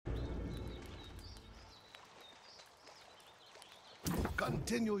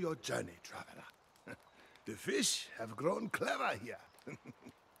Continue your journey, traveler. The fish have grown clever here.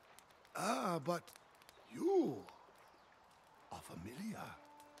 But you are familiar.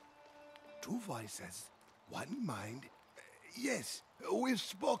 Two voices, one mind. Yes, we've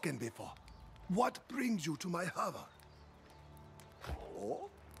spoken before. What brings you to my hover? Oh?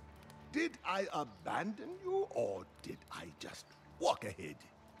 Did I abandon you, or did I just walk ahead?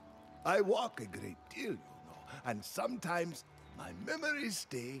 I walk a great deal, you know, and sometimes my memories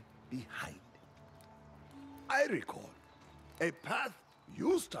stay behind. I recall a path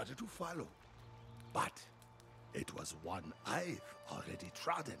you started to follow, but it was one I've already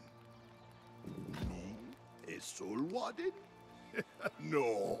trodden. Me? A Soulwarden?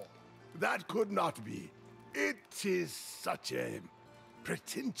 No, that could not be. It is such a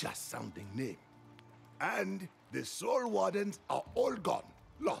pretentious-sounding name. And the Soulwardens are all gone,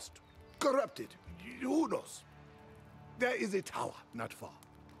 lost, corrupted. Who knows? There is a tower not far.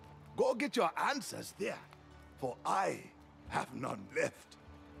 Go get your answers there, for I have none left.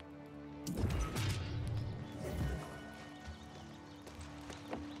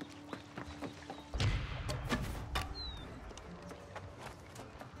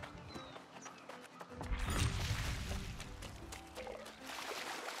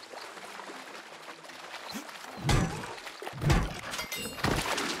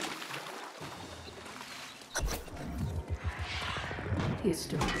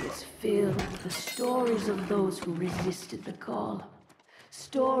 History is filled with the stories of those who resisted the call.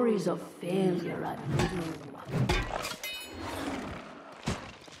 Stories of failure and doom.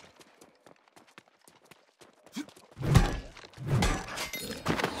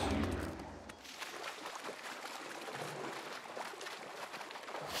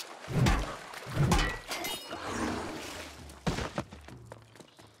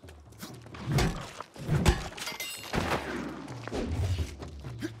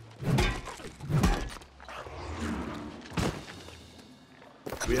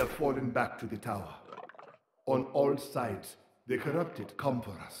 We have fallen back to the tower. On all sides, the corrupted come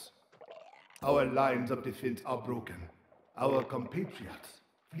for us. Our lines of defense are broken. Our compatriots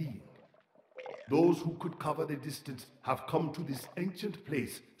fleeing. Those who could cover the distance have come to this ancient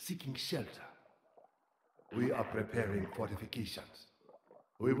place seeking shelter. We are preparing fortifications.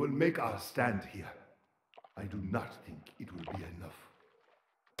 We will make our stand here. I do not think it will be enough.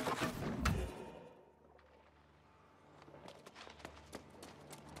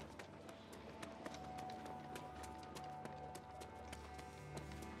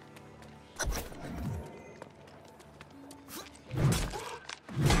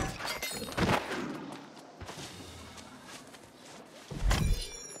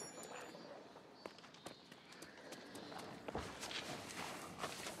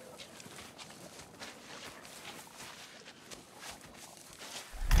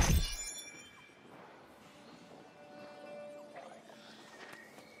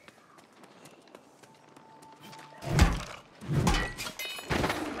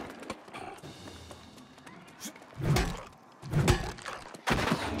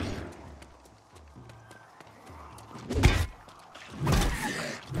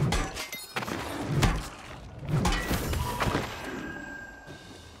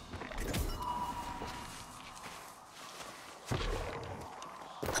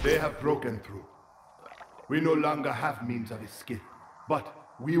 They have broken through. We no longer have means of escape,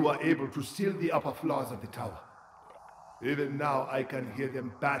 but we were able to seal the upper floors of the tower. Even now I can hear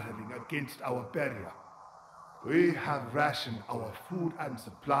them battering against our barrier. We have rationed our food and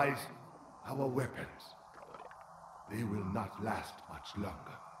supplies, our weapons. They will not last much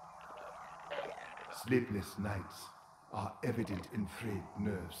longer. Sleepless nights are evident in frayed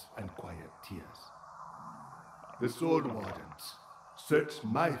nerves and quiet tears. The Soulwardens search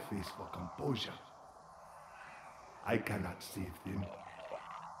my face for composure. I cannot save them,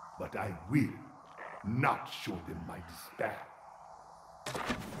 but I will not show them my despair.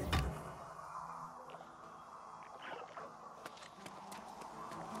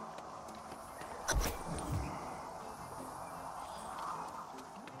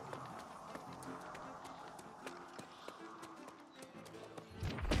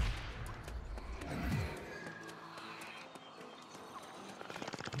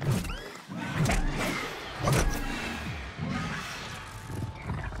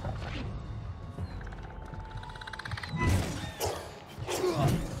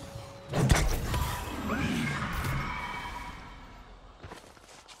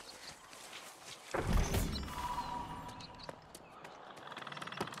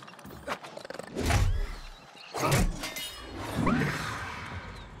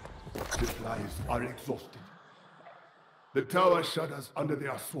 The flies are exhausted. The tower shudders under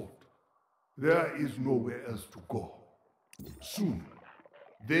their assault. There is nowhere else to go. Soon,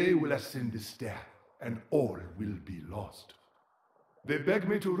 they will ascend the stair, and all will be lost. They beg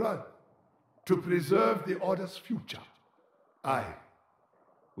me to run, to preserve the Order's future. I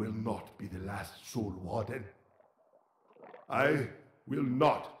will not be the last Soulwarden. I will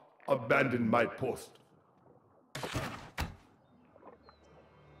not abandon my post.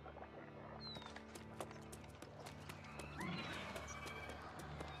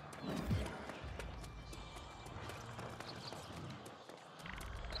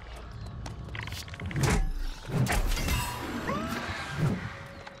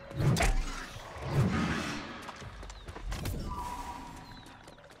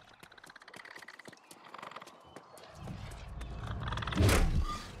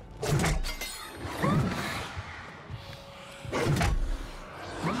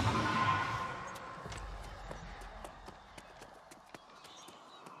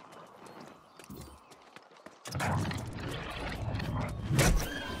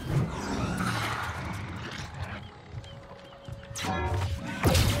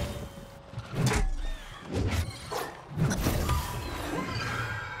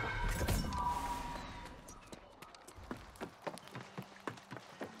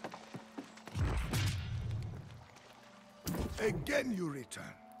 Again you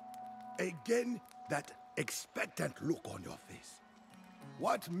return. Again that expectant look on your face.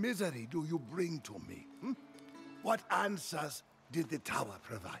 What misery do you bring to me? Hmm? What answers did the tower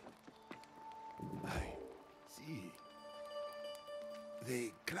provide? I see.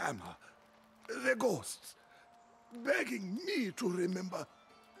 They clamor, the ghosts, begging me to remember.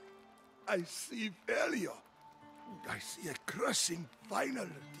 I see failure. I see a crushing final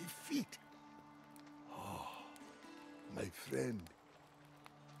defeat. My friend,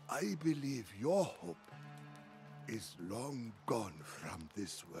 I believe your hope is long gone from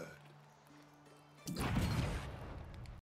this world.